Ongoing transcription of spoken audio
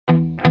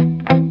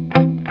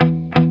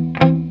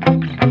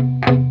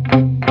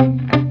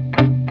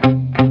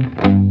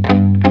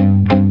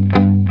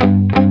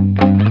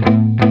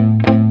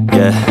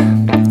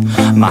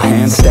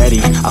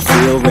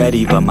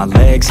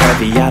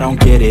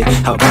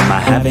How come I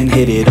haven't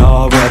hit it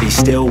already?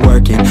 Still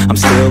working, I'm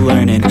still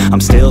learning,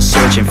 I'm still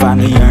searching,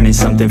 finally earning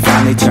something,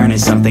 finally turning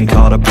something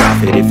called a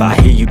profit. If I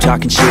hear you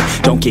talking shit,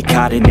 don't get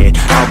caught in it.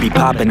 I'll be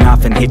popping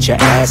off and hit your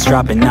ass,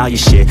 dropping all your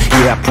shit.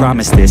 Yeah, I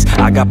promise this,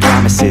 I got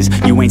promises.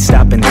 You ain't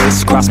stopping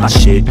this, cross my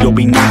shit, you'll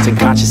be knocked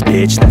unconscious,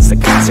 bitch. That's the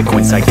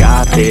consequence, I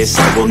got this,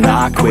 I will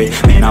not quit.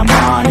 Man, I'm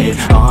on it,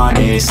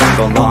 honest. I'm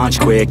gon' launch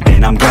quick,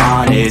 then I'm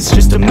gone. It's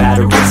just a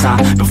matter of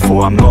time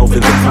before I'm over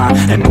the climb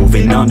and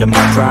moving under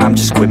my prime.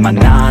 Just quit my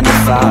 9 to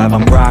 5,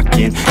 I'm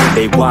rocking, and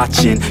they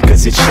watching,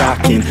 cause it's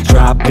shocking.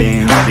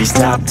 Dropping all these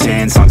top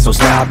 10 songs, so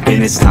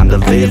stopping. It's time to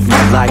live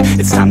my life,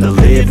 it's time to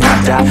live,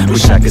 not die.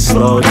 Wish I could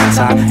slow down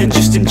time and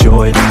just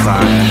enjoy the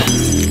climb.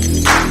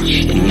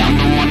 And I'm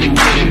the one to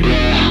get it, bro.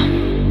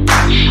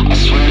 I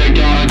swear to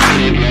God I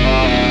get it,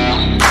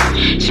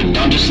 bro. So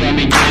don't just let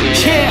me get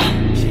it. Yeah,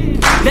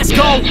 let's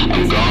go.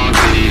 I'm gon'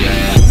 get it,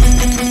 yeah.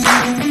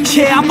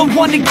 Yeah, I'm the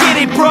one to get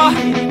it, bro.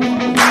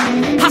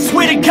 I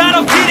swear to God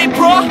I'll get it,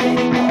 bro.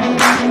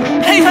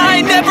 Hey, I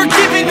ain't never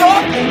giving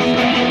up.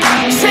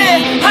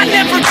 Said I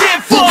never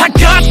give up. I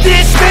got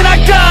this, man, I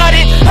got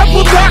it. I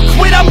will not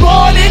quit, I'm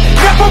on it.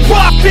 Never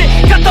rock it.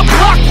 Got the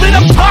block lit,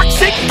 I'm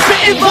toxic.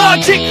 Spitting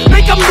logic,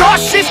 make them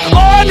nauseous.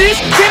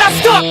 Honest, can I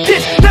stop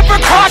this? Never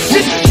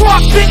cautious,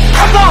 drop it.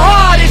 I'm the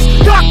hottest.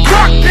 Knock,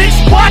 knock, bitch,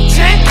 watch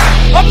it.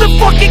 I'm the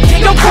fucking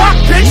king of rock,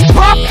 bitch.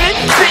 Profit,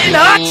 spitting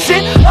hot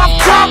shit. I'm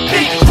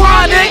dropping,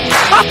 chronic.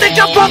 I think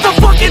I'm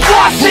motherfucking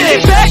lost it.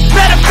 Taking back,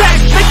 matter of fact,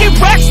 making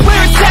racks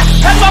where it's at.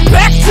 Have my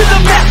back to the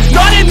map,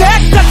 not an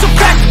act, that's a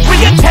fact. We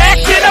attack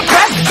in a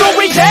back, no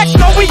react,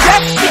 no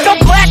react. Think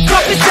I'm black,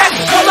 off his back.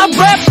 While I'm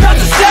rap, not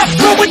to step,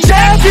 throw a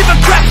jab, give a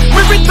crap.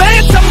 We're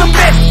advanced, I'm the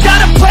man.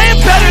 Got a plan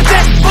better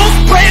than most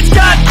brands.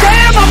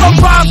 Goddamn, I'm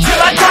a rhyme till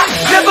I die.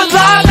 Never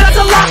lie, that's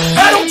a lie.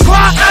 I don't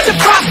try, I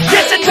defy.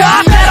 Get to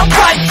die, that I'm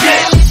right,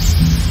 yeah.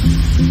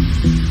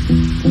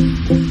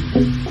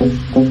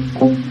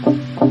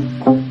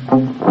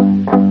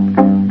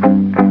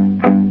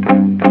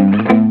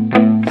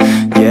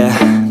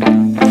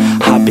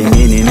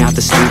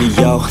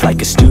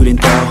 Like a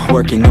student though,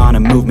 working on a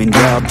movement,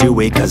 yeah, I'll do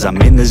it cause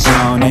I'm in the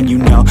zone. And you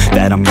know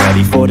that I'm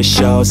ready for the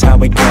shows. How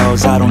it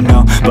goes, I don't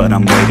know, but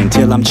I'm waiting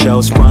till I'm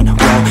chose. Front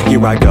row,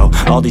 here I go.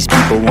 All these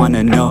people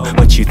wanna know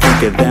what you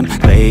think of them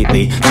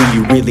lately. Do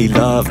you really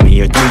love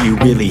me or do you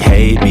really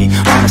hate me?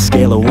 On a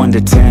scale of 1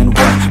 to 10,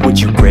 what would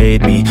you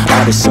grade me?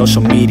 All this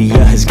social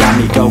media has got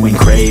me going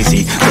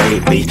crazy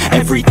lately.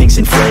 Everything's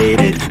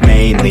inflated,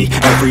 mainly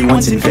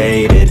everyone's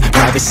invaded.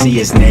 Privacy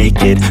is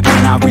naked,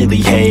 man, I really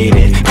hate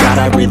it. God,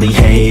 I really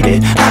hate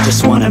it. I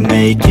just wanna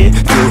make it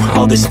through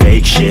all this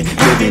fake shit.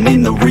 Living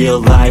in the real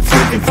life,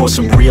 living for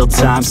some real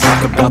times.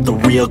 Talk about the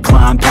real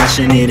climb,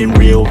 passionate in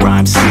real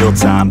rhymes. Steal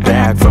time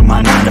back from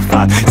my 9 to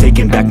 5,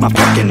 taking back my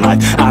fucking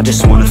life. I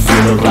just wanna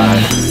feel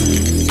alive.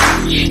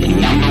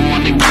 And I'm the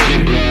one to get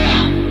it, bro.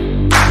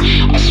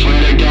 I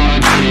swear to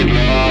God I get it,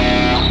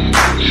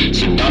 bro.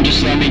 So don't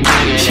just let me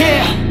get it.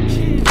 Yeah,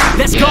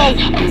 let's go. I'm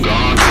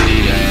gon' get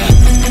it, yeah.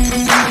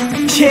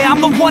 Yeah,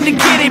 I'm the one to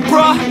get it,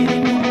 bro.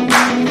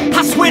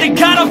 I swear to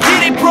God I'll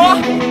get it, bro.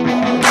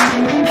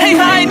 Hey,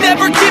 I ain't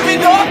never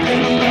giving up.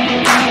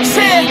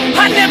 Said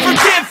I never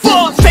give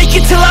up. Fake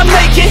it till I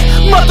make it.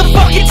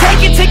 Motherfucking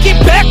take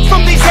it back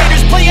from these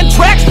haters. Playing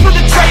tracks for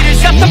the traitors.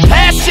 Got the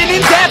passion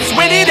and that's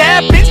when it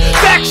happens.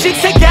 Factions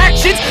take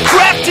actions,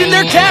 drafting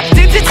their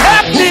captains. It's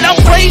happening, I'm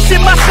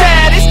raising my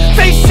status,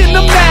 facing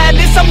the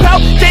madness. I'm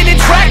out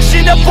gaining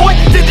traction, avoid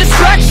the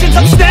distractions.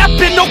 I'm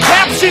snapping, no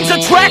captions,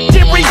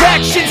 attracting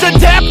reactions.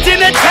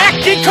 Adapting,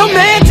 attacking,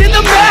 commanding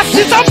the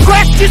masses. I'm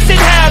practicing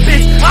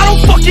habits, I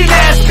don't fucking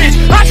ask bitch,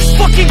 I just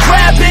fucking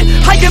grab it.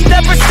 I am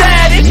never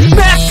static,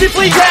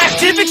 massively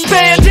active,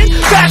 expanding,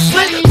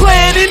 backslid,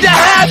 planning to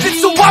have it.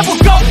 So I will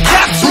go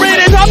capture it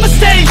and I'ma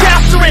stay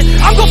after it.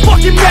 I'm gon'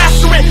 fucking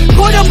master it,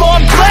 put them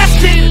on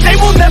blast it. They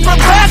will never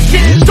last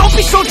it, don't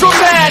be so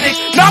dramatic.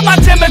 Not my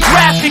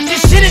demographic,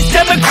 this shit is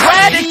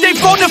democratic. They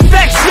phone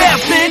effects, yeah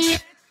bitch.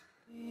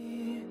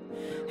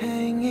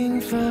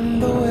 Hanging from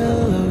the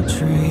willow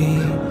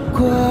tree,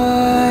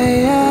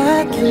 quietly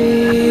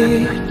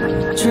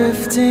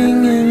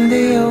drifting in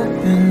the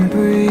open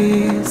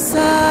breeze.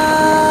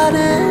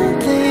 Suddenly,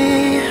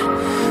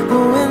 the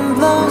wind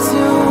blows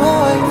you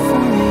away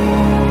from me.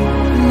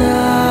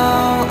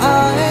 Now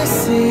I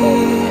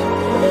see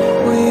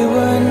we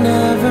were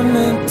never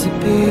meant to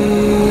be.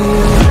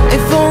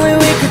 If only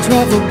we could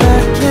travel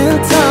back in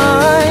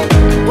time.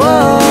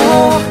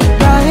 Whoa,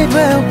 right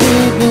where we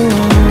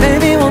belong.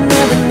 Maybe we'll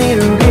never need a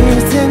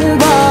reason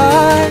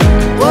why.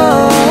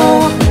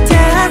 Whoa,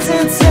 dance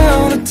until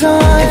the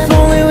dawn. If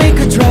only we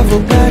could travel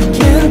back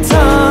in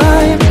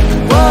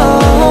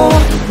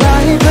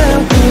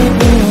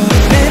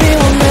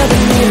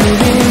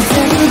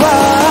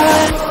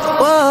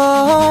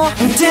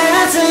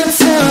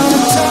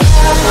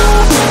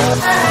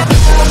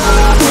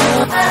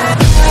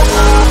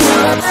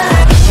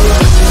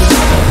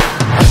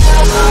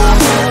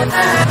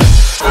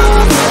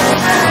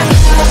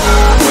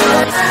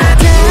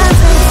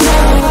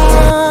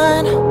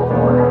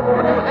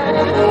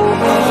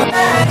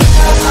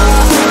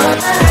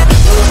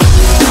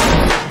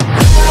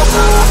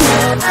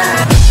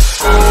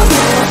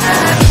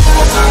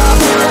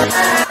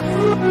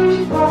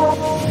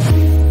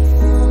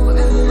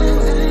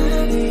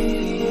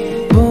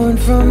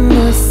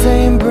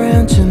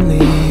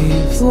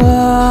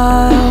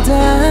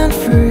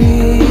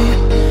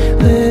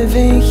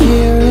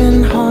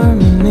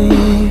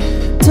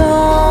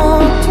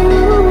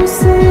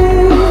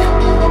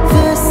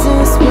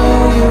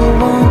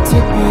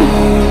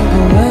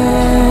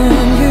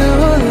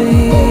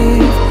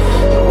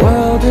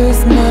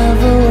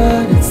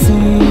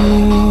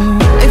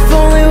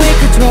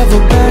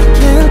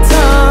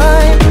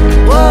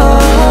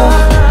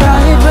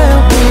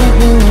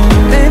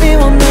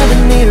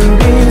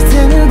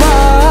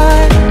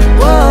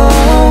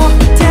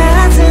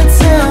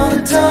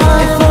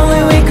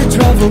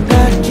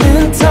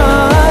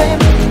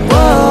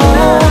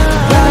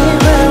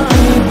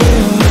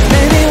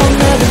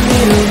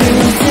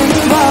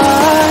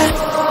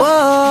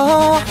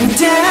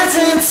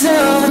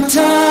until the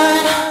dawn.